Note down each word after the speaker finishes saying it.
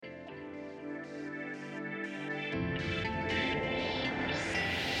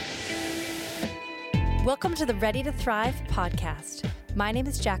Welcome to the Ready to Thrive podcast. My name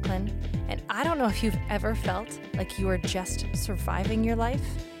is Jacqueline, and I don't know if you've ever felt like you are just surviving your life.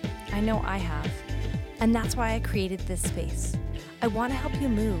 I know I have, and that's why I created this space. I want to help you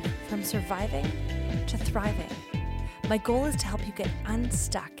move from surviving to thriving. My goal is to help you get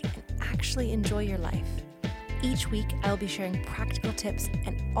unstuck and actually enjoy your life. Each week, I'll be sharing practical tips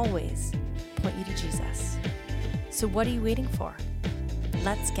and always point you to Jesus. So what are you waiting for?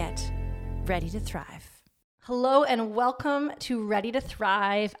 Let's get ready to thrive. Hello and welcome to Ready to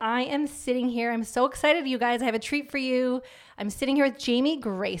Thrive. I am sitting here. I'm so excited, you guys. I have a treat for you. I'm sitting here with Jamie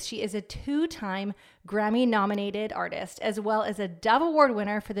Grace. She is a 2-time Grammy-nominated artist, as well as a Dove Award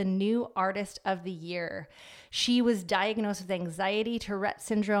winner for the New Artist of the Year. She was diagnosed with anxiety, Tourette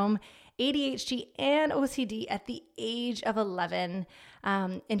syndrome, ADHD, and OCD at the age of 11.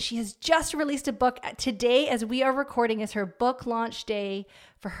 And she has just released a book. Today, as we are recording, is her book launch day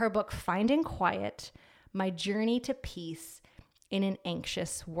for her book, Finding Quiet: My Journey to Peace in an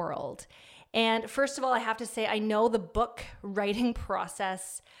Anxious World. And first of all, I have to say, I know the book writing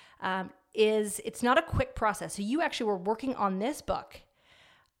process it's not a quick process. So you actually were working on this book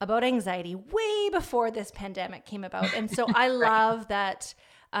about anxiety way before this pandemic came about. And so I love that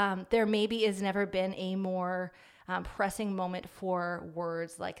there maybe has never been a more pressing moment for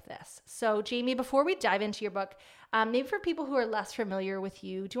words like this. So Jamie, before we dive into your book, maybe for people who are less familiar with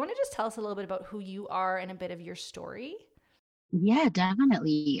you, do you want to just tell us a little bit about who you are and a bit of your story? Yeah,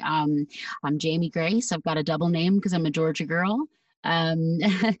 definitely. I'm Jamie Grace. I've got a double name because I'm a Georgia girl. Um,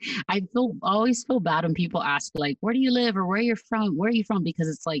 always feel bad when people ask like, where do you live or where you're from? Where are you from? Because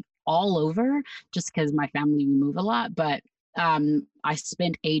it's like all over, just because my family, we move a lot. But I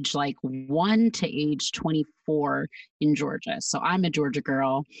spent age like 1 to age 24 in Georgia. So I'm a Georgia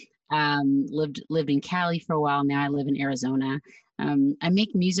girl. Lived in Cali for a while. Now I live in Arizona. I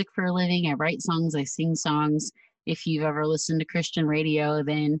make music for a living. I write songs. I sing songs. If you've ever listened to Christian radio,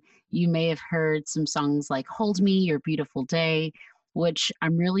 then you may have heard some songs like Hold Me or Beautiful Day, which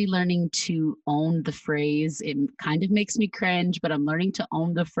I'm really learning to own the phrase. It kind of makes me cringe, but I'm learning to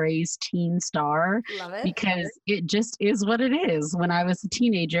own the phrase teen star. Love it. Because it just is what it is. When I was a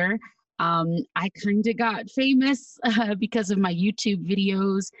teenager, I kind of got famous because of my YouTube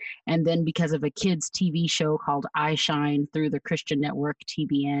videos, and then because of a kids' TV show called I Shine through the Christian Network,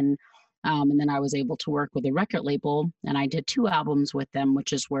 TBN. And then I was able to work with a record label, and I did 2 albums with them,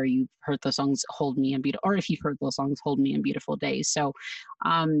 which is where you've heard the songs Hold Me and Beautiful, or if you've heard those songs, Hold Me and Beautiful Days. So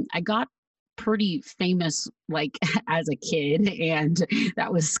I got pretty famous like as a kid, and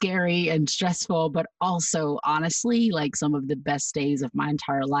that was scary and stressful, but also honestly like some of the best days of my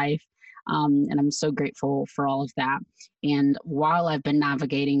entire life. And I'm so grateful for all of that. And while I've been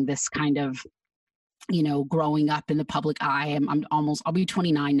navigating this kind of growing up in the public eye. I'll be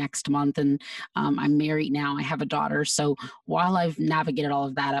 29 next month, and I'm married now. I have a daughter. So while I've navigated all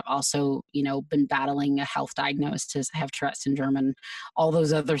of that, I've also, been battling a health diagnosis. I have Tourette syndrome and all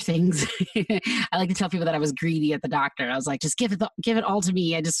those other things. I like to tell people that I was greedy at the doctor. I was like, just give it all to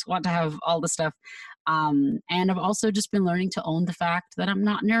me. I just want to have all the stuff. And I've also just been learning to own the fact that I'm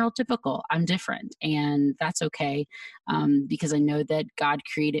not neurotypical. I'm different, and that's okay, because I know that God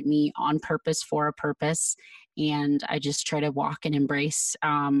created me on purpose for a purpose, and I just try to walk and embrace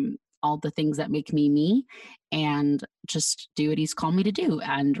all the things that make me me, and just do what He's called me to do.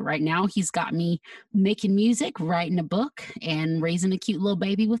 And right now, He's got me making music, writing a book, and raising a cute little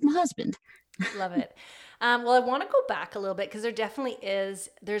baby with my husband. Love it. Well, I want to go back a little bit because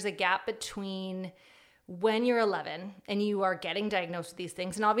there's a gap between when you're 11 and you are getting diagnosed with these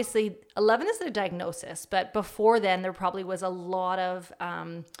things. And obviously 11 is the diagnosis, but before then there probably was a lot of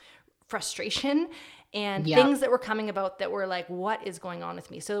frustration and things that were coming about that were like, what is going on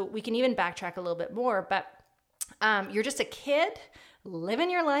with me? So we can even backtrack a little bit more, but you're just a kid living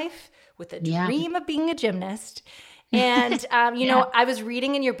your life with a dream of being a gymnast. And, I was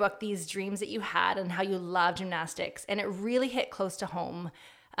reading in your book these dreams that you had and how you love gymnastics, and it really hit close to home.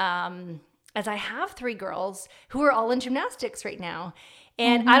 As I have 3 girls who are all in gymnastics right now.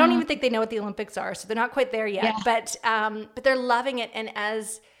 And I don't even think they know what the Olympics are, so they're not quite there yet. Yeah. But they're loving it. And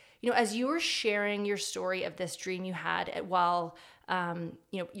as you were sharing your story of this dream you had while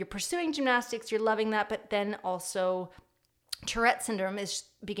you're pursuing gymnastics, you're loving that, but then also Tourette syndrome is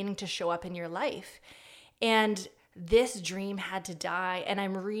beginning to show up in your life. And this dream had to die. And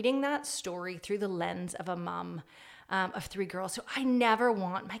I'm reading that story through the lens of a mom of 3 girls. So I never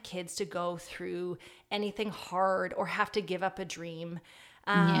want my kids to go through anything hard or have to give up a dream.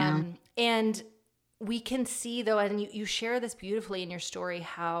 And we can see though, and you share this beautifully in your story,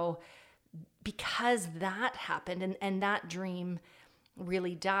 how because that happened and that dream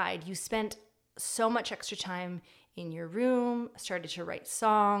really died, you spent so much extra time in your room, started to write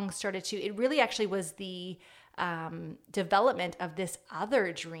songs, it really actually was the development of this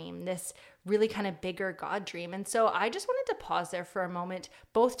other dream, this really kind of bigger God dream. And so I just wanted to pause there for a moment,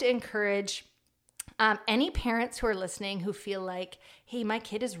 both to encourage any parents who are listening who feel like, hey, my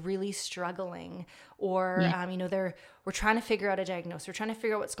kid is really struggling, or, we're trying to figure out a diagnosis, we're trying to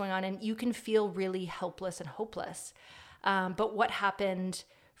figure out what's going on, and you can feel really helpless and hopeless. But what happened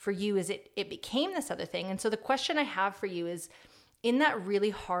for you is it became this other thing. And so the question I have for you is, in that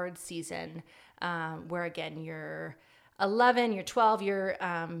really hard season, where again, you're 11, you're 12, you're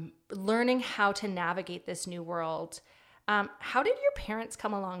learning how to navigate this new world, how did your parents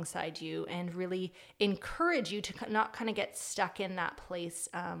come alongside you and really encourage you to not kind of get stuck in that place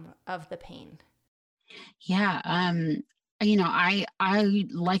of the pain? Yeah. I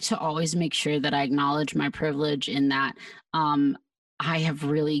like to always make sure that I acknowledge my privilege in that um, I have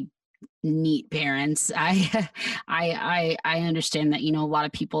really neat parents. I understand that, a lot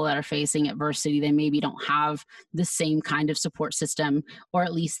of people that are facing adversity, they maybe don't have the same kind of support system, or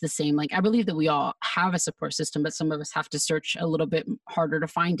at least the same, like, I believe that we all have a support system, but some of us have to search a little bit harder to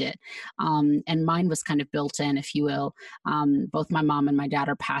find it. And mine was kind of built in, if you will. Both my mom and my dad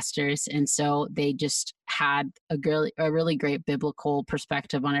are pastors, and so they just had a really great biblical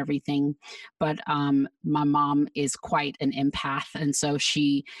perspective on everything. But my mom is quite an empath, and so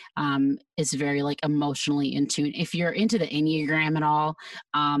she is very like emotionally in tune. If you're into the Enneagram at all,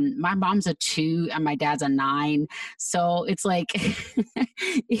 my mom's a 2 and my dad's a 9. So it's like,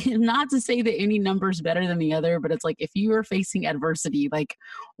 not to say that any number is better than the other, but it's like, if you are facing adversity, like,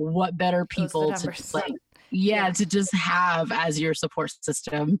 what better people to just like, yeah, to just have as your support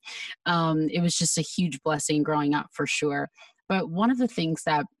system. It was just a huge blessing growing up, for sure. But one of the things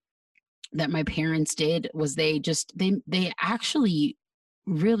that my parents did was they actually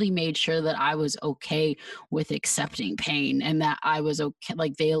really made sure that I was okay with accepting pain, and that I was okay.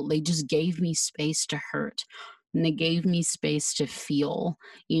 Like, they just gave me space to hurt, and they gave me space to feel.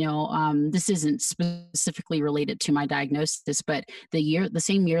 This isn't specifically related to my diagnosis, but the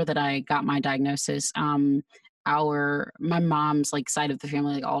same year that I got my diagnosis, my mom's like side of the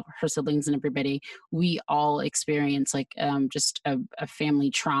family, like all of her siblings and everybody, we all experienced like just a family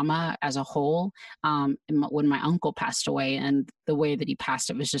trauma as a whole. When my uncle passed away, and the way that he passed,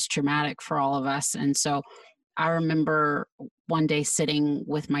 it was just traumatic for all of us. And so I remember one day sitting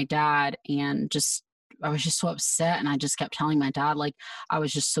with my dad, and I was just so upset, and I just kept telling my dad, like, I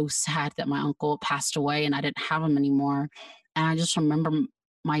was just so sad that my uncle passed away and I didn't have him anymore. And I just remember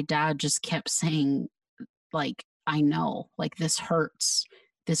my dad just kept saying, like, I know, like, this hurts.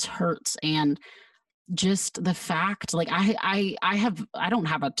 And just the fact, like, I don't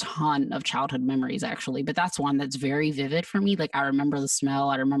have a ton of childhood memories, actually, but that's one that's very vivid for me. Like, I remember the smell,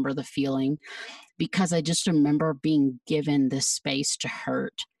 I remember the feeling, because I just remember being given this space to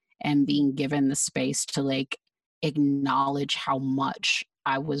hurt, and being given the space to like acknowledge how much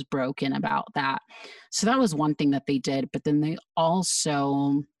I was broken about that. So that was one thing that they did. But then they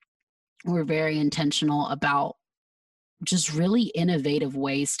also were very intentional about just really innovative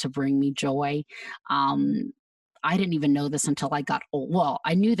ways to bring me joy. Um, I didn't even know this until I got old. Well,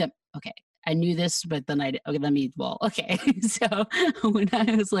 I knew that, okay, I knew this, but then okay. So when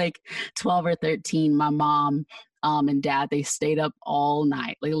I was like 12 or 13, my mom and dad, they stayed up all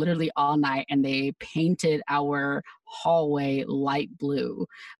night, like literally all night, and they painted our hallway light blue,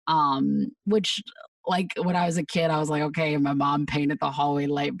 which, like, when I was a kid, I was like, okay, my mom painted the hallway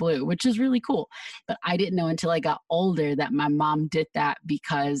light blue, which is really cool. But I didn't know until I got older that my mom did that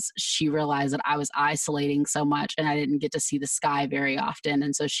because she realized that I was isolating so much and I didn't get to see the sky very often.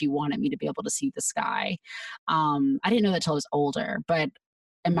 And so she wanted me to be able to see the sky. I didn't know that till I was older,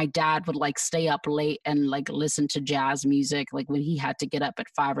 and my dad would like stay up late and like listen to jazz music. Like, when he had to get up at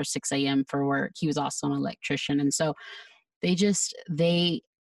 5 or 6 a.m. for work, he was also an electrician. And so they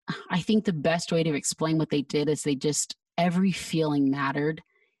I think the best way to explain what they did is every feeling mattered.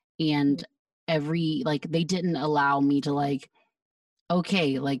 And they didn't allow me to like,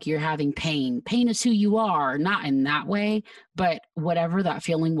 okay, like, you're having pain. Pain is who you are, not in that way, but whatever that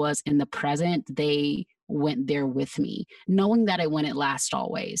feeling was in the present, they went there with me, knowing that it wouldn't last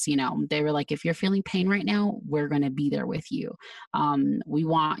always. They were like, if you're feeling pain right now, we're going to be there with you. We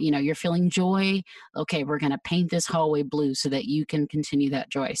want, you're feeling joy. Okay, we're going to paint this hallway blue so that you can continue that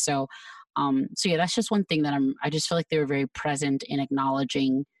joy. So yeah, that's just one thing that I just feel like they were very present in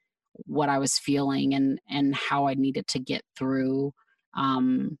acknowledging what I was feeling, and how I needed to get through,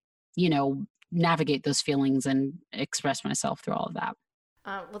 navigate those feelings and express myself through all of that.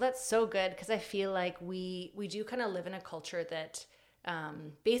 Well, that's so good because I feel like we do kind of live in a culture that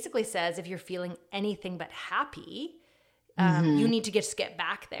basically says if you're feeling anything but happy, you need to just get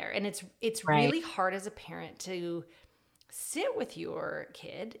back there, and it's Right. really hard as a parent to sit with your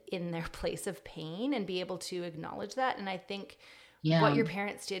kid in their place of pain and be able to acknowledge that. And I think what Yeah. your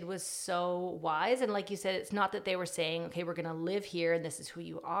parents did was so wise. And like you said, it's not that they were saying, okay, we're going to live here and this is who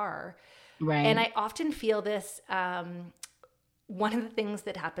you are. And Right. I often feel this. One of the things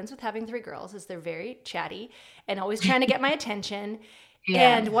that happens with having three girls is they're very chatty and always trying to get my attention.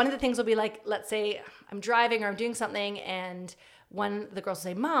 Yeah. And one of the things will be like, let's say I'm driving or I'm doing something, and one of the girls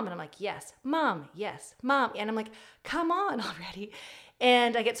will say, Mom. And I'm like, yes, Mom, yes, Mom. And I'm like, come on already.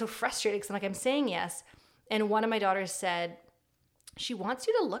 And I get so frustrated because I'm like, I'm saying yes. And one of my daughters said, she wants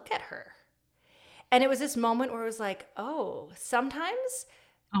you to look at her. And it was this moment where it was like, oh, sometimes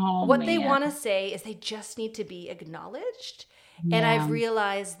Oh what they man. want to say is they just need to be acknowledged. And Yeah. I've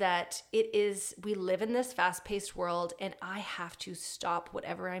realized that we live in this fast paced world, and I have to stop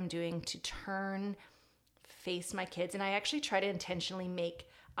whatever I'm doing to face my kids. And I actually try to intentionally make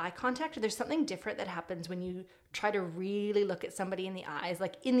eye contact. There's something different that happens when you try to really look at somebody in the eyes,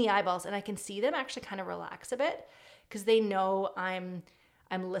 like in the eyeballs, and I can see them actually kind of relax a bit because they know I'm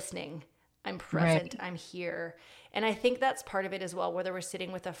listening. I'm present. Right. I'm here. And I think that's part of it as well, whether we're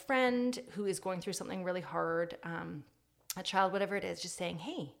sitting with a friend who is going through something really hard, a child, whatever it is, just saying,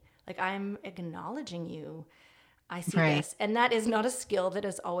 hey, like I'm acknowledging you. I see Right. this. And that is not a skill that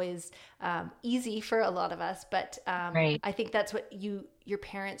is always easy for a lot of us. But Right. I think that's what your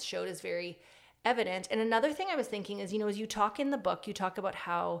parents showed is very evident. And another thing I was thinking is, as you talk in the book, you talk about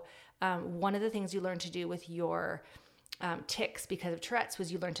how one of the things you learned to do with your tics because of Tourette's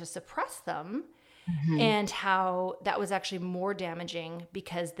was you learned to suppress them, Mhm. and how that was actually more damaging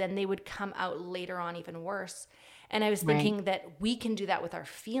because then they would come out later on even worse. And I was Right. thinking that we can do that with our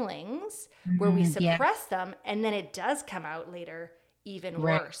feelings where we Yeah. suppress them and then it does come out later even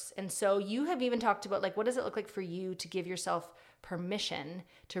Right. worse. And so you have even talked about like what does it look like for you to give yourself permission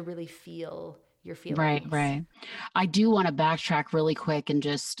to really feel your Right, feelings? right. I do want to backtrack really quick and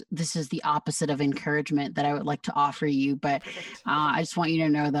just this is the opposite of encouragement that I would like to offer you, but Perfect. I just want you to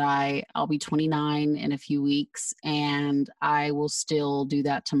know that I'll be 29 in a few weeks, and I will still do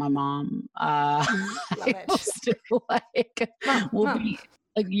that to my mom. Love I will it. still like Mom, we'll mom. be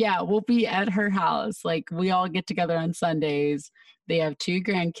like yeah, we'll be at her house. Like we all get together on Sundays. They have two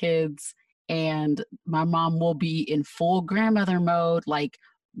grandkids, and my mom will be in full grandmother mode, like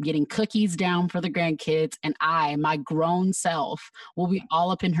getting cookies down for the grandkids, and my grown self, will be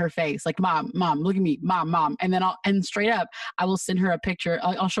all up in her face, like, mom, look at me, mom. And then and straight up, I will send her a picture.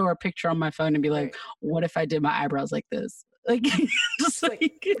 I'll show her a picture on my phone and be like, Right. what if I did my eyebrows like this? Like, just Just like,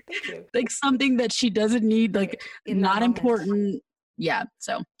 like, thank you. like something that she doesn't need, like Right. In that not moment. important. Yeah.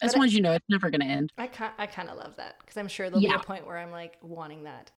 So I just But wanted you to know it's never going to end. I kind of love that because I'm sure there'll be a Yeah. point where I'm like wanting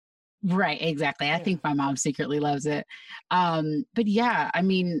that. Right. Exactly. I Yeah. think my mom secretly loves it. But yeah, I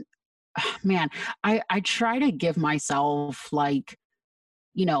mean, man, I try to give myself like,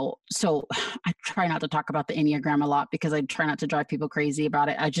 so I try not to talk about the Enneagram a lot because I try not to drive people crazy about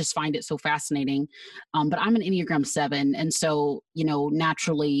it. I just find it so fascinating. But I'm an Enneagram 7. And so,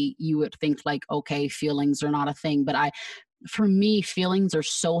 naturally you would think like, okay, feelings are not a thing. But for me, feelings are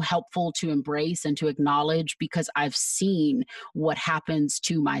so helpful to embrace and to acknowledge because I've seen what happens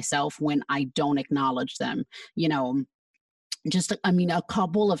to myself when I don't acknowledge them. You know, just I mean a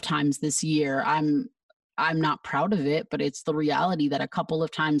couple of times this year, I'm not proud of it, but it's the reality that a couple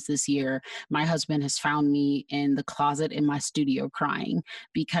of times this year my husband has found me in the closet in my studio crying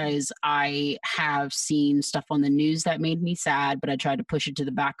because I have seen stuff on the news that made me sad, but I tried to push it to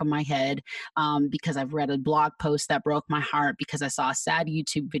the back of my head, because I've read a blog post that broke my heart, because I saw a sad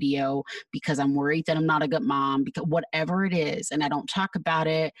YouTube video, because I'm worried that I'm not a good mom, because whatever it is, and I don't talk about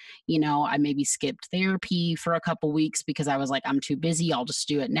it. I maybe skipped therapy for a couple weeks because I was like, I'm too busy. I'll just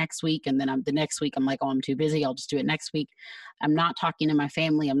do it next week. And then the next week, I'm like, oh, I'm too busy. I'll just do it next week. I'm not talking to my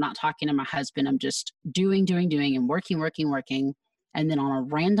family. I'm not talking to my husband. I'm just doing, and working, working, working. And then on a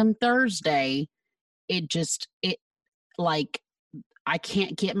random Thursday, it like, I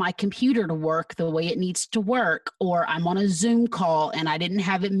can't get my computer to work the way it needs to work, or I'm on a Zoom call and I didn't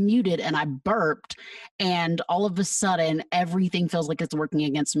have it muted and I burped, and all of a sudden everything feels like it's working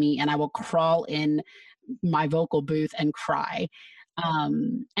against me, and I will crawl in my vocal booth and cry.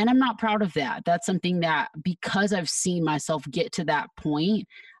 And I'm not proud of that. That's something that, because I've seen myself get to that point,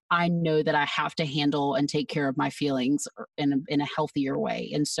 I know that I have to handle and take care of my feelings in a healthier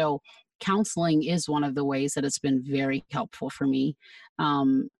way. And so counseling is one of the ways that it's been very helpful for me.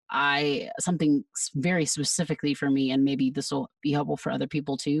 something very specifically for me, and maybe this will be helpful for other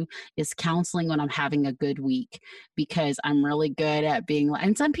people too, is counseling when I'm having a good week, because I'm really good at being like,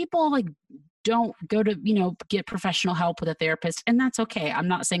 and some people like don't go to, get professional help with a therapist, and that's okay. I'm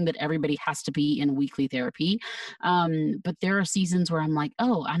not saying that everybody has to be in weekly therapy. But there are seasons where I'm like,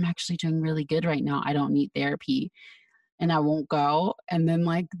 oh, I'm actually doing really good right now. I don't need therapy. And I won't go. And then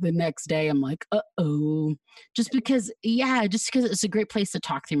like the next day I'm like, uh-oh. Just because it's a great place to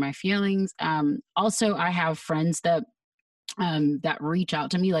talk through my feelings. Also I have friends that reach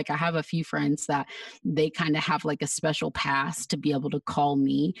out to me. Like I have a few friends that they kind of have like a special pass to be able to call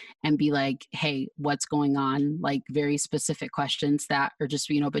me and be like, hey, what's going on? Like very specific questions that are just,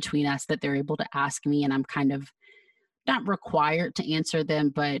 between us, that they're able to ask me, and I'm kind of not required to answer them,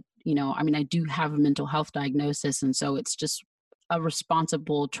 but I do have a mental health diagnosis, and so it's just a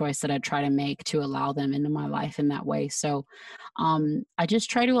responsible choice that I try to make to allow them into my life in that way. So I just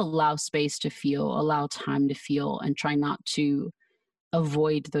try to allow space to feel, allow time to feel, and try not to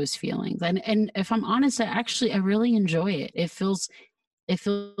avoid those feelings. And if I'm honest, I really enjoy it. It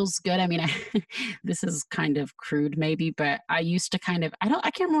feels good. I mean, this is kind of crude maybe, but I used to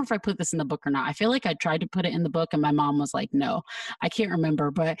I can't remember if I put this in the book or not. I feel like I tried to put it in the book and my mom was like, no, I can't remember.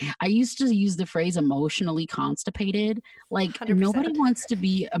 But I used to use the phrase emotionally constipated. Like 100%. nobody wants to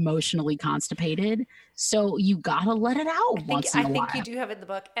be emotionally constipated. So you gotta let it out once in a while. I think you do have it in the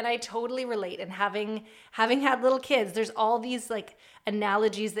book, and I totally relate. And having had little kids, there's all these like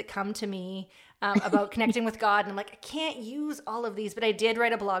analogies that come to me about connecting with God. And I'm like, I can't use all of these, but I did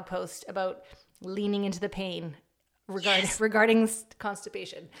write a blog post about leaning into the pain regarding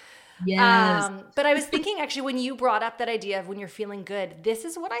constipation. Yes. But I was thinking actually, when you brought up that idea of when you're feeling good, this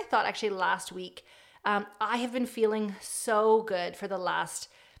is what I thought actually last week. I have been feeling so good for the last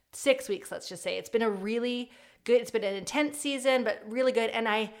 6 weeks, let's just say. It's been it's been an intense season, but really good. And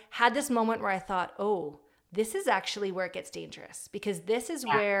I had this moment where I thought, oh, this is actually where it gets dangerous, because this is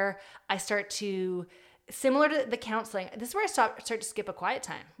where I start to, similar to the counseling, this is where I start to skip a quiet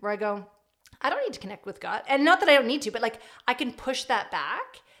time, where I go, I don't need to connect with God. And not that I don't need to, but like I can push that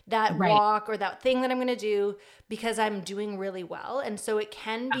back, that walk or that thing that I'm going to do, because I'm doing really well. And so it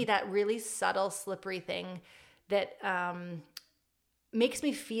can be that really subtle, slippery thing that makes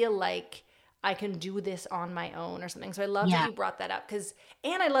me feel like I can do this on my own or something. So I love that you brought that up,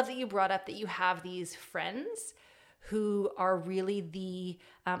 and I love that you brought up that you have these friends who are really the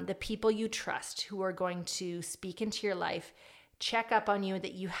people you trust, who are going to speak into your life, check up on you,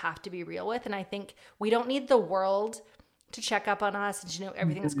 that you have to be real with. And I think we don't need the world to check up on us and to know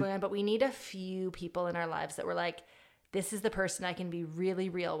everything that's going on, but we need a few people in our lives that we're like, this is the person I can be really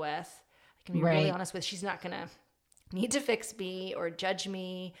real with. I can be really honest with. She's not going to need to fix me or judge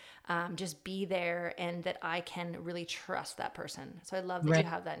me, just be there, and that I can really trust that person. So I love that you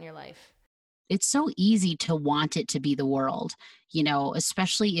have that in your life. It's so easy to want it to be the world,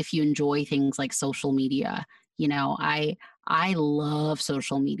 especially if you enjoy things like social media. I love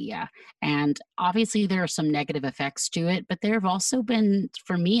social media, and obviously there are some negative effects to it, but there have also been,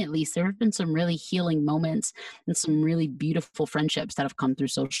 for me at least, there have been some really healing moments and some really beautiful friendships that have come through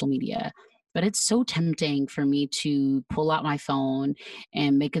social media. But it's so tempting for me to pull out my phone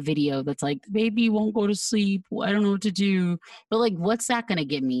and make a video that's like, the baby won't go to sleep. I don't know what to do. But like, what's that going to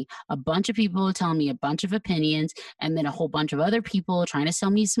give me? A bunch of people telling me a bunch of opinions, and then a whole bunch of other people trying to sell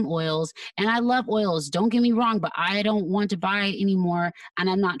me some oils. And I love oils, don't get me wrong, but I don't want to buy anymore, and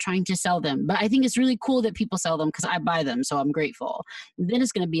I'm not trying to sell them. But I think it's really cool that people sell them because I buy them, so I'm grateful. And then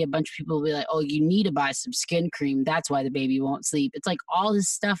it's going to be a bunch of people who will be like, oh, you need to buy some skin cream. That's why the baby won't sleep. It's like all this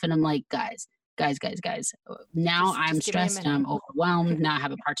stuff. And I'm like, guys. Now I'm stressed and I'm overwhelmed. Now I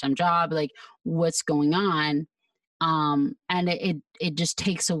have a part-time job. Like, what's going on? And it just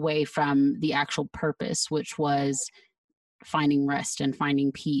takes away from the actual purpose, which was finding rest and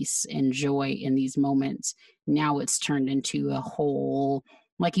finding peace and joy in these moments. Now it's turned into a whole,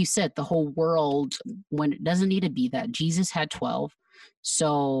 like you said, the whole world, when it doesn't need to be that. Jesus had 12.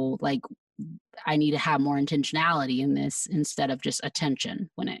 So like, I need to have more intentionality in this instead of just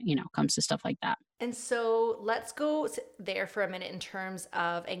attention when it, comes to stuff like that. And so let's go there for a minute in terms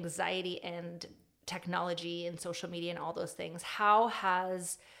of anxiety and technology and social media and all those things. How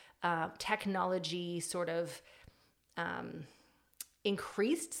has technology sort of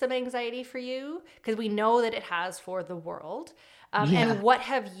increased some anxiety for you? Because we know that it has for the world. And what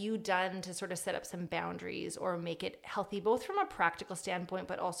have you done to sort of set up some boundaries or make it healthy, both from a practical standpoint,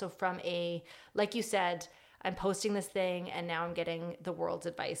 but also from a, like you said, I'm posting this thing and now I'm getting the world's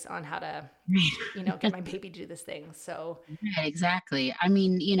advice on how to, get my baby to do this thing. So Yeah, exactly. I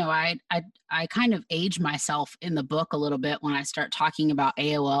mean, I kind of age myself in the book a little bit when I start talking about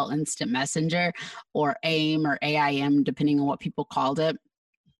AOL Instant Messenger or AIM or AIM, depending on what people called it.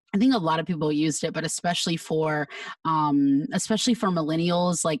 I think a lot of people used it, but especially for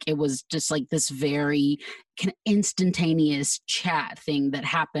millennials, like it was just like this very kind of instantaneous chat thing that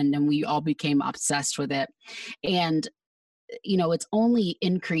happened, and we all became obsessed with it. And it's only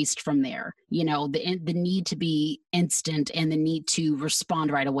increased from there. The need to be instant and the need to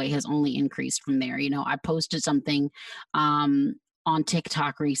respond right away has only increased from there. I posted something on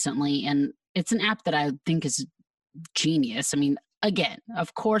TikTok recently, and it's an app that I think is genius. I mean, again,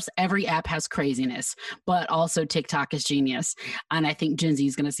 of course, every app has craziness, but also TikTok is genius. And I think Gen Z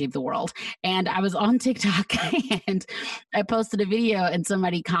is going to save the world. And I was on TikTok and I posted a video and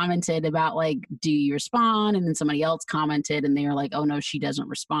somebody commented about like, do you respond? And then somebody else commented and they were like, oh no, she doesn't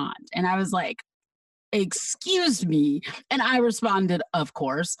respond. And I was like, excuse me. And I responded, of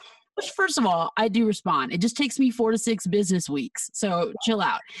course. Which, first of all, I do respond. It just takes me 4 to 6 business weeks. So chill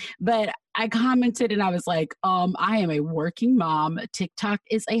out. But I commented and I was like, I am a working mom. TikTok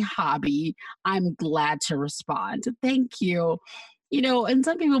is a hobby. I'm glad to respond. Thank you. And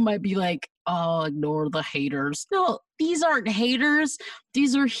some people might be like, oh, ignore the haters. No, these aren't haters.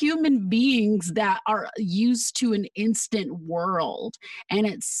 These are human beings that are used to an instant world. And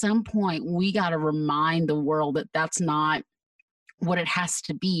at some point, we got to remind the world that that's not what it has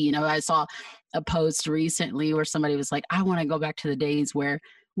to be. I saw a post recently where somebody was like, I want to go back to the days where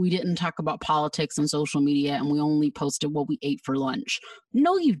we didn't talk about politics on social media and we only posted what we ate for lunch.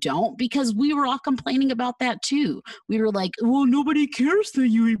 No, you don't, because we were all complaining about that too. We were like, well, nobody cares that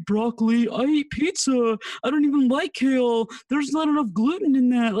you eat broccoli. I eat pizza. I don't even like kale. There's not enough gluten in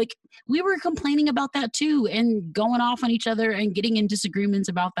that. Like, we were complaining about that too and going off on each other and getting in disagreements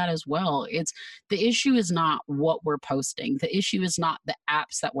about that as well. The issue is not what we're posting. The issue is not the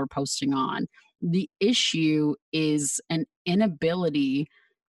apps that we're posting on. The issue is an inability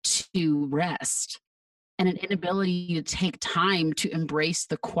to rest and an inability to take time to embrace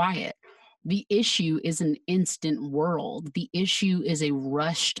the quiet. The issue is an instant world. The issue is a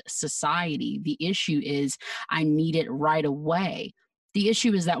rushed society. The issue is I need it right away. The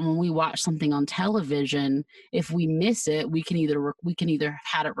issue is that when we watch something on television, if we miss it, we can either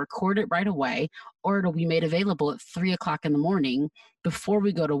have it recorded right away, or it'll be made available at 3:00 in the morning before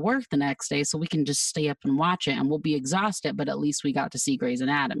we go to work the next day, so we can just stay up and watch it, and we'll be exhausted, but at least we got to see Grey's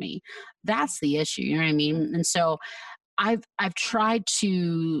Anatomy. That's the issue, you know what I mean? And so I've tried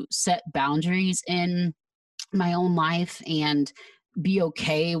to set boundaries in my own life and be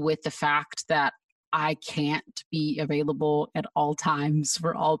okay with the fact that I can't be available at all times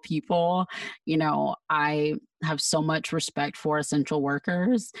for all people. I have so much respect for essential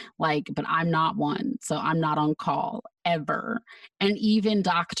workers, but I'm not one. So I'm not on call ever. And even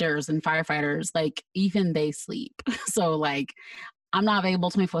doctors and firefighters, even they sleep. So I'm not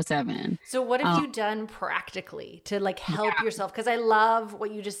available 24/7. So what have you done practically to help yourself? Because I love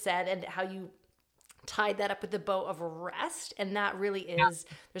what you just said and how you tied that up with the bow of rest. And that really is,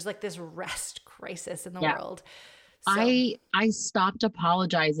 there's this rest crisis in the world. So. I stopped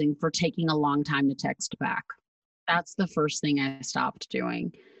apologizing for taking a long time to text back. That's the first thing I stopped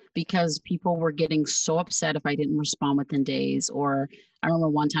doing, because people were getting so upset if I didn't respond within days. Or I remember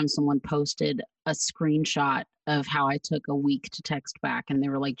one time someone posted a screenshot of how I took a week to text back. And they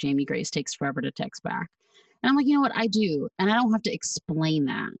were like, Jamie Grace takes forever to text back. And I'm like, you know what? I do. And I don't have to explain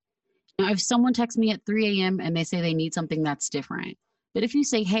that. Now, if someone texts me at 3 a.m. and they say they need something, that's different. But if you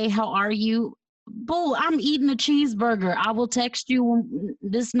say, hey, how are you? Boo, I'm eating a cheeseburger. I will text you.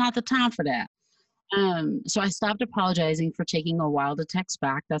 This is not the time for that. So I stopped apologizing for taking a while to text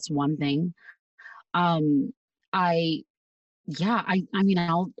back. That's one thing. I'll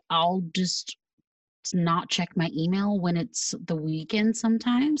just not check my email when it's the weekend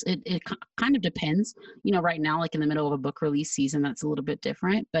sometimes. It kind of depends. Right now, in the middle of a book release season, that's a little bit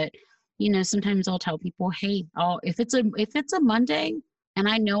different. But sometimes I'll tell people, hey, if it's a Monday and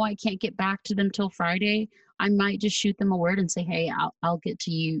I know I can't get back to them till Friday, I might just shoot them a word and say, hey, I'll get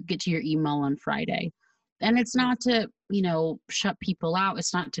to your email on Friday. And it's not to, shut people out.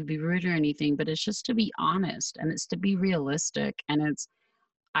 It's not to be rude or anything, but it's just to be honest, and it's to be realistic. And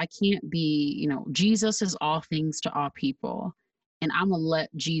I can't be, Jesus is all things to all people, and I'm going to let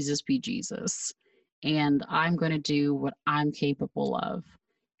Jesus be Jesus, and I'm going to do what I'm capable of.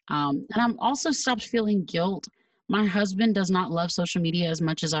 And I'm also stopped feeling guilt. My husband does not love social media as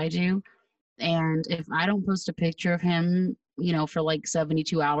much as I do. And if I don't post a picture of him, for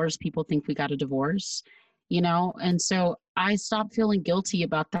 72 hours, people think we got a divorce. And so I stopped feeling guilty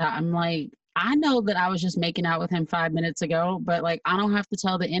about that. I'm like, I know that I was just making out with him 5 minutes ago, but like, I don't have to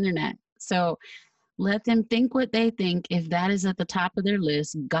tell the internet. So let them think what they think. If that is at the top of their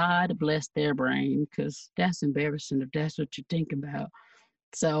list, God bless their brain, because that's embarrassing if that's what you think about.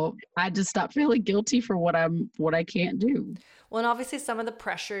 So I just stopped feeling guilty for what I can't do. Well, and obviously, some of the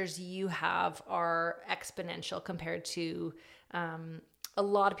pressures you have are exponential compared to a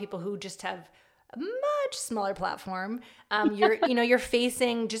lot of people who just have a much smaller platform. You're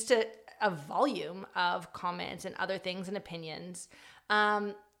facing just a volume of comments and other things and opinions.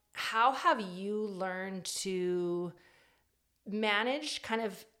 How have you learned to manage kind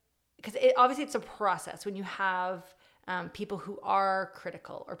of, because obviously it's a process when you have people who are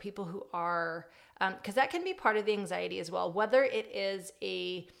critical or people who are, because that can be part of the anxiety as well, whether it is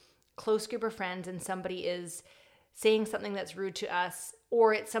a close group of friends and somebody is saying something that's rude to us,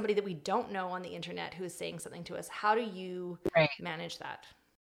 or it's somebody that we don't know on the internet who is saying something to us. How do you manage that?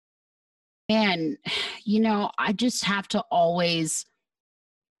 And, I just have to always,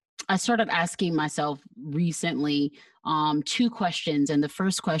 I started asking myself recently two questions. And the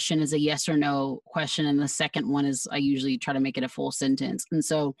first question is a yes or no question. And the second one is I usually try to make it a full sentence. And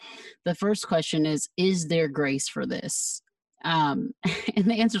so the first question is there grace for this? And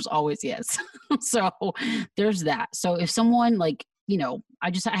the answer is always yes. So there's that. So if someone I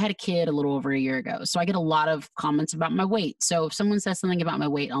had a kid a little over a year ago. So I get a lot of comments about my weight. So if someone says something about my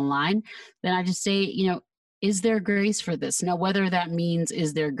weight online, then I just say, is there grace for this? Now, whether that means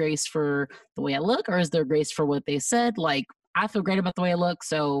is there grace for the way I look or is there grace for what they said? Like, I feel great about the way I look.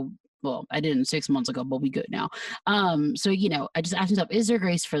 So, well, I didn't 6 months ago, but we good now. So, I just ask myself, is there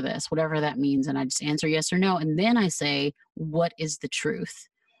grace for this? Whatever that means. And I just answer yes or no. And then I say, what is the truth?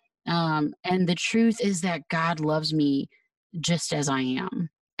 And the truth is that God loves me just as I am.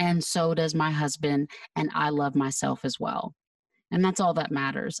 And so does my husband. And I love myself as well. And that's all that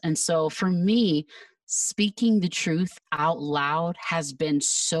matters. And so for me, speaking the truth out loud has been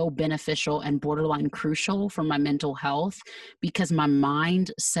so beneficial and borderline crucial for my mental health because my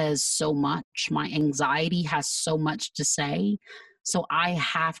mind says so much. My anxiety has so much to say. So I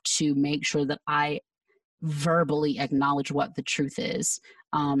have to make sure that I verbally acknowledge what the truth is,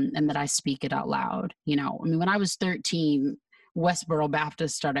 and that I speak it out loud. When I was 13, Westboro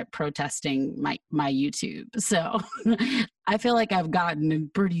Baptist started protesting my YouTube. So I feel like I've gotten in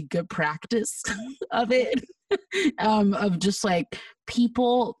pretty good practice of it, of just like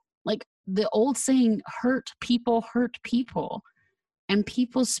people, like the old saying, hurt people, and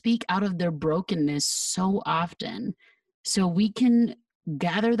people speak out of their brokenness so often. So we can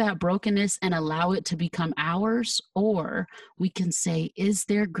gather that brokenness and allow it to become ours, or we can say, is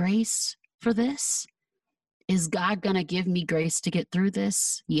there grace for this? Is God going to give me grace to get through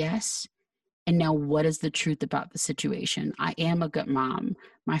this? Yes. And now what is the truth about the situation? I am a good mom.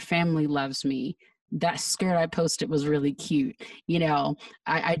 My family loves me. That skirt I posted was really cute.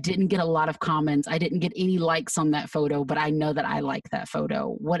 I didn't get a lot of comments. I didn't get any likes on that photo, but I know that I like that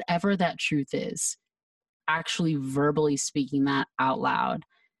photo. Whatever that truth is, actually verbally speaking that out loud,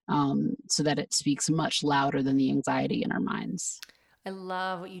 so that it speaks much louder than the anxiety in our minds. I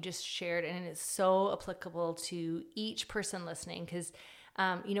love what you just shared, and it's so applicable to each person listening because,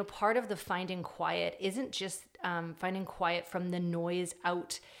 part of the finding quiet isn't just finding quiet from the noise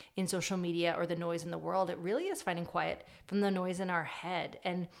out in social media or the noise in the world. It really is finding quiet from the noise in our head.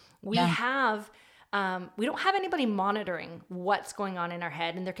 And we don't have anybody monitoring what's going on in our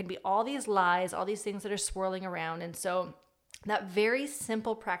head. And there can be all these lies, all these things that are swirling around. And so that very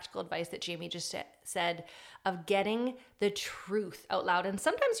simple practical advice that Jamie just said of getting the truth out loud. And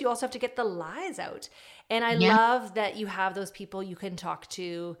sometimes you also have to get the lies out. And I love that you have those people you can talk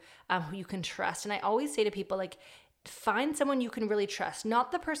to, who you can trust. And I always say to people, like, find someone you can really trust,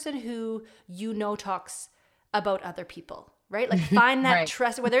 not the person who talks about other people, right? Like find that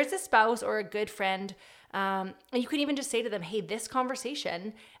trust, whether it's a spouse or a good friend. And you can even just say to them, hey, this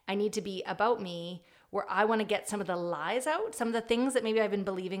conversation, I need to be about me, where I want to get some of the lies out, some of the things that maybe I've been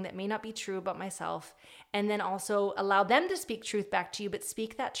believing that may not be true about myself, and then also allow them to speak truth back to you, but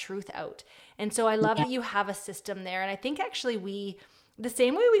speak that truth out. And so I love that you have a system there. And I think actually the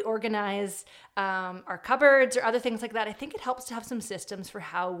same way we organize our cupboards or other things like that, I think it helps to have some systems for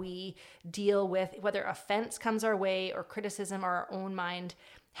how we deal with whether offense comes our way or criticism or our own mind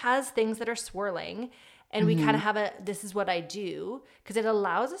has things that are swirling. And we kind of have this is what I do, because it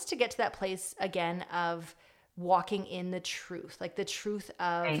allows us to get to that place again of walking in the truth, like the truth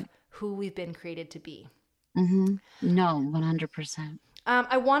of who we've been created to be. No, 100%.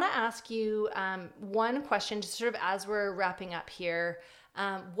 I want to ask you one question, just sort of as we're wrapping up here.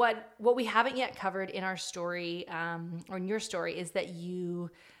 What we haven't yet covered in our story, or in your story, is that you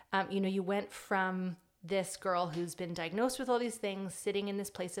went from this girl who's been diagnosed with all these things, sitting in this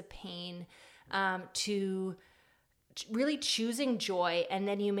place of pain, to really choosing joy. And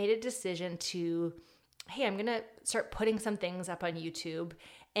then you made a decision to, hey, I'm going to start putting some things up on YouTube.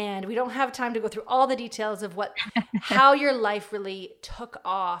 And we don't have time to go through all the details of how your life really took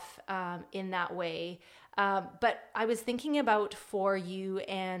off in that way. But I was thinking about for you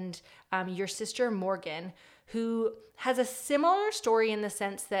and your sister Morgan, who has a similar story in the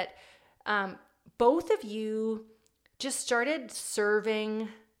sense that both of you just started serving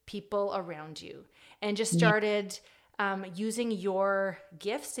people around you and just started using your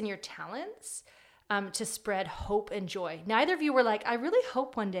gifts and your talents to spread hope and joy. Neither of you were like, I really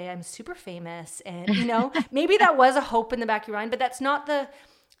hope one day I'm super famous. And, maybe that was a hope in the back of your mind, but that's not the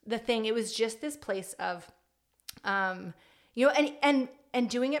thing. It was just this place of, and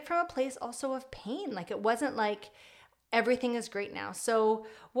doing it from a place also of pain. Like, it wasn't like everything is great now. So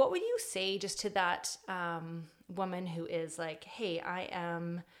what would you say just to that woman who is like, hey, I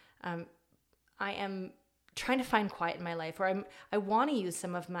am trying to find quiet in my life, or I want to use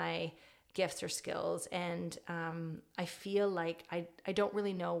some of my gifts or skills, and I feel like I don't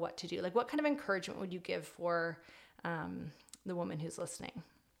really know what to do. Like, what kind of encouragement would you give for the woman who's listening?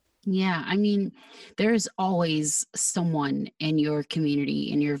 Yeah, I mean, there's always someone in your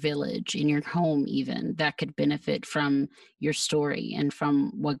community, in your village, in your home even, that could benefit from your story and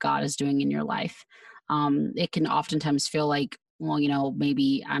from what God is doing in your life. It can oftentimes feel like, well,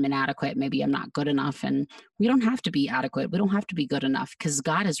 maybe I'm inadequate, maybe I'm not good enough. And we don't have to be adequate. We don't have to be good enough, because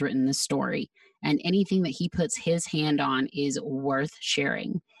God has written this story, and anything that he puts his hand on is worth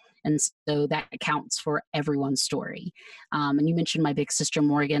sharing. And so that counts for everyone's story. And you mentioned my big sister,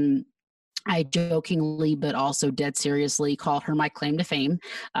 Morgan. I jokingly, but also dead seriously, call her my claim to fame.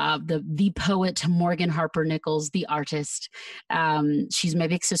 The poet, Morgan Harper Nichols, the artist. She's my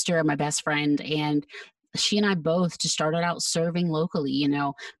big sister and my best friend. And she and I both just started out serving locally.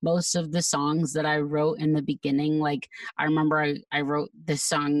 Most of the songs that I wrote in the beginning, like I remember I wrote this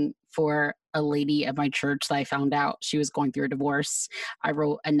song for a lady at my church that I found out she was going through a divorce. I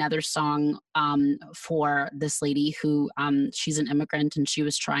wrote another song for this lady who she's an immigrant, and she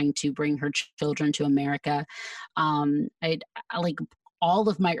was trying to bring her children to America. I like all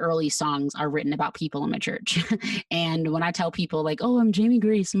of my early songs are written about people in my church. And when I tell people like, oh, I'm Jamie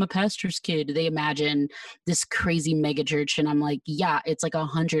Grace, I'm a pastor's kid, they imagine this crazy mega church. And I'm like, yeah, it's like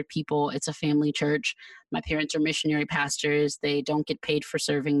 100 people. It's a family church. My parents are missionary pastors. They don't get paid for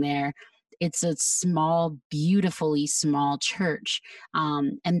serving there. It's a small, beautifully small church.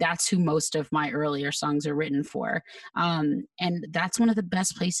 And that's who most of my earlier songs are written for. And that's one of the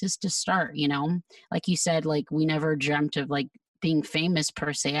best places to start, like you said, like we never dreamt of like being famous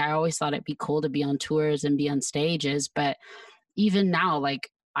per se. I always thought it'd be cool to be on tours and be on stages. But even now,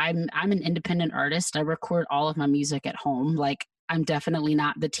 like I'm an independent artist. I record all of my music at home. Like I'm definitely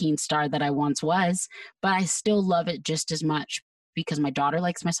not the teen star that I once was, but I still love it just as much because my daughter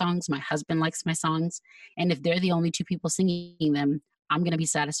likes my songs, my husband likes my songs. And if they're the only two people singing them, I'm going to be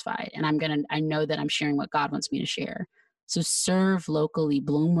satisfied. And I know that I'm sharing what God wants me to share. So serve locally,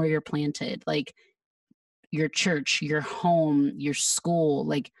 bloom where you're planted. Like your church, your home, your school,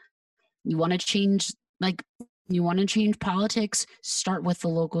 like you want to change politics, start with the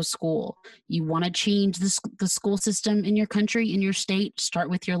local school. You want to change the school system in your country, in your state, start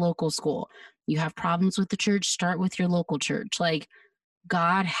with your local school. You have problems with the church, start with your local church. Like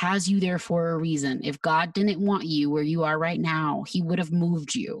God has you there for a reason. If God didn't want you where you are right now, he would have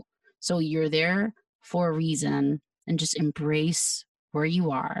moved you. So you're there for a reason, and just embrace where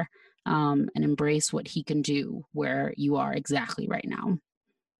you are. And embrace what he can do where you are exactly right now.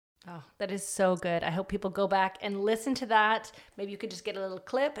 Oh, that is so good. I hope people go back and listen to that. Maybe you could just get a little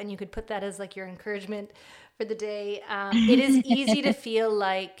clip and you could put that as like your encouragement for the day. It is easy to feel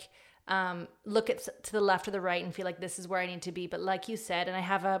like, look to the left or the right and feel like this is where I need to be. But like you said, and I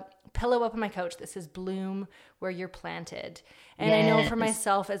have a pillow up on my couch that says bloom where you're planted. And yes. I know for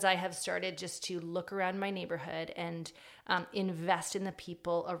myself, as I have started just to look around my neighborhood and invest in the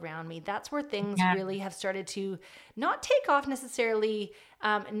people around me, that's where things really have started to not take off necessarily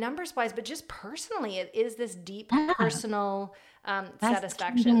numbers wise, but just personally, it is this deep personal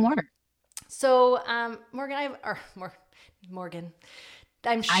satisfaction. So Morgan,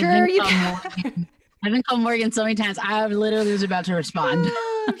 I'm sure I've been called Morgan so many times. I literally was about to respond.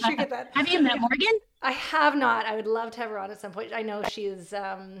 I'm sure you get that. Have you met Morgan? I have not. I would love to have her on at some point. I know she's,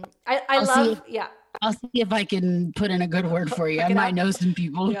 I love, I'll see if I can put in a good word for you. I might know some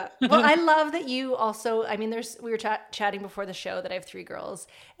people. Yeah. Well, I love that you also, I mean, we were chatting before the show that I have 3 girls,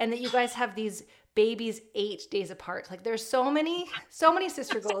 and that you guys have these babies 8 days apart. Like there's so many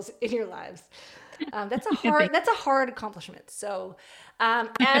sister goals in your lives. That's a hard accomplishment. So,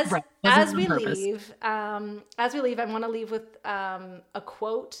 as we leave, I want to leave with a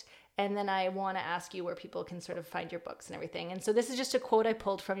quote, and then I want to ask you where people can sort of find your books and everything. And so this is just a quote I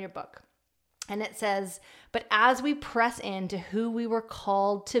pulled from your book. And it says, "But as we press into who we were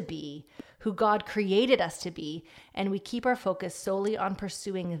called to be, who God created us to be, and we keep our focus solely on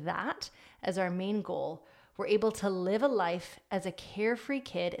pursuing that as our main goal, we're able to live a life as a carefree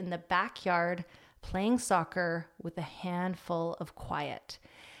kid in the backyard, playing soccer with a handful of quiet."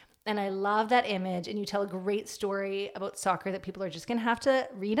 And I love that image. And you tell a great story about soccer that people are just going to have to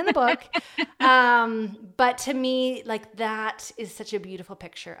read in the book. But to me, like, that is such a beautiful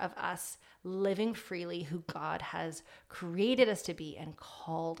picture of us living freely who God has created us to be and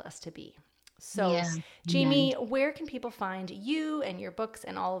called us to be. So, yeah. Jamie, where can people find you and your books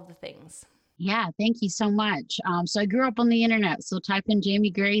and all of the things? Yeah, thank you so much. So I grew up on the internet. So type in Jamie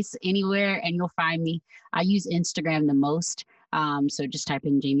Grace anywhere and you'll find me. I use Instagram the most. So just type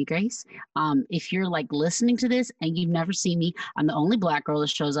in Jamie Grace. If you're like listening to this and you've never seen me, I'm the only Black girl that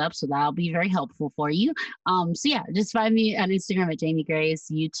shows up. So that'll be very helpful for you. So yeah, just find me on Instagram at Jamie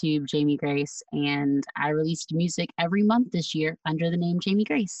Grace, YouTube, Jamie Grace. And I released music every month this year under the name Jamie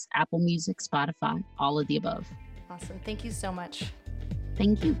Grace, Apple Music, Spotify, all of the above. Awesome. Thank you so much.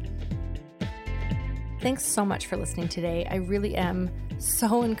 Thank you. Thanks so much for listening today. I really am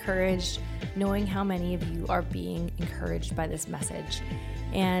so encouraged knowing how many of you are being encouraged by this message.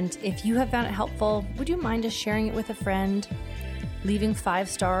 And if you have found it helpful, would you mind just sharing it with a friend, leaving 5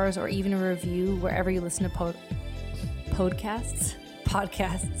 stars or even a review wherever you listen to podcasts,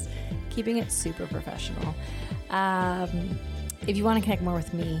 keeping it super professional. If you want to connect more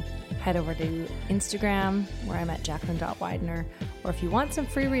with me, head over to Instagram where I'm at Jacqueline.Widener, or if you want some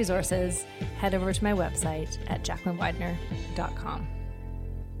free resources, head over to my website at JacquelineWidener.com.